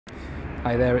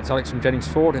Hi there, it's Alex from Jennings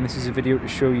Ford, and this is a video to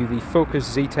show you the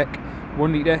EcoBoost Zetec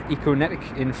 1 litre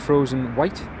EcoNetic in frozen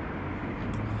white.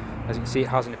 As you can see, it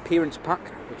has an appearance pack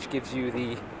which gives you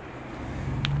the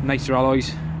nicer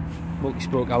alloys,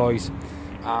 multi-spoke alloys,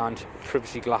 and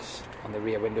privacy glass on the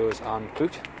rear windows and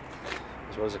boot,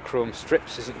 as well as the chrome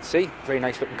strips. As you can see, very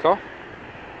nice looking car.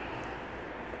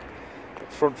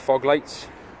 Got front fog lights,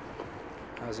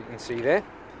 as you can see there.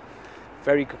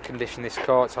 Very good condition, this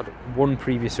car. It's had one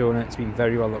previous owner. It's been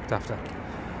very well looked after.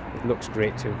 It looks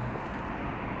great too.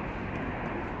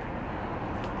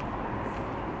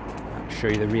 I'll show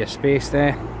you the rear space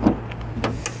there.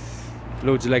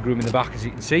 Loads of leg room in the back, as you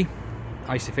can see.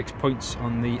 Isofix points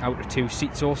on the outer two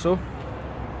seats also.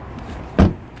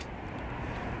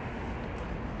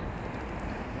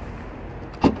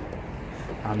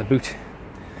 And the boot,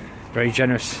 very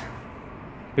generous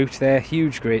boot there,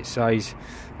 huge, great size.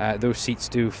 Those seats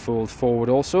do fold forward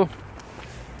also.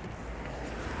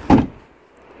 I'll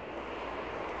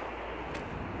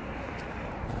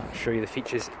show you the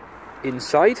features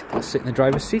inside. I'll sit in the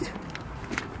driver's seat.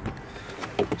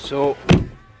 So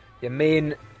your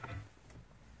main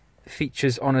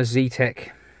features on a Zetec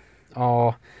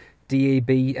are DAB,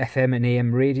 FM and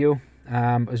AM radio,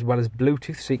 as well as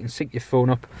Bluetooth, so you can sync your phone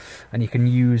up and you can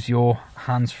use your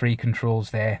hands-free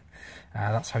controls there.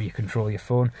 That's how you control your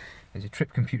phone. There's a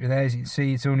trip computer there. As you can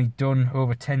see, it's only done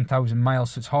over 10,000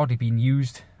 miles, so it's hardly been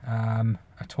used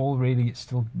at all really. It's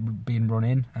still being run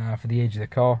in for the age of the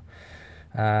car,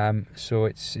 so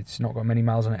it's not got many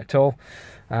miles on it at all.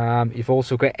 You've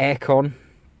also got aircon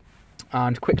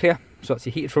and quick clear, so that's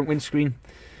your heated front windscreen.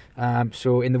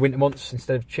 So in the winter months,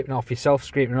 instead of chipping off yourself,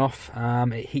 scraping it off,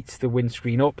 it heats the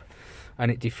windscreen up and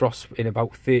it defrosts in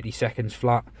about 30 seconds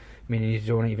flat, meaning you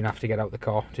don't even have to get out the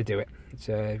car to do it. It's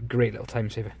a great little time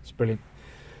saver. It's brilliant.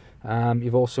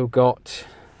 You've also got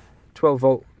 12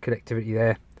 volt connectivity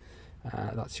there.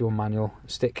 That's your manual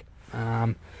stick.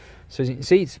 So as you can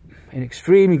see, it's in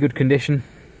extremely good condition,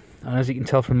 and as you can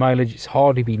tell from mileage, it's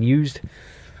hardly been used.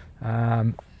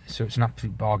 So it's an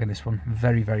absolute bargain, this one.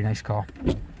 Very, very nice car.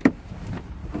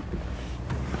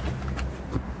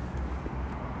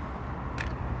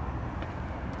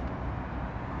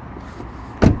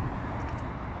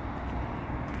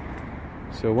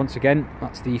 So once again,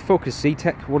 that's the EcoBoost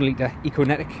Zetec 1 litre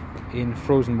EcoNetic in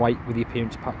frozen white with the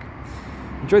appearance pack.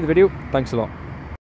 Enjoy the video, thanks a lot.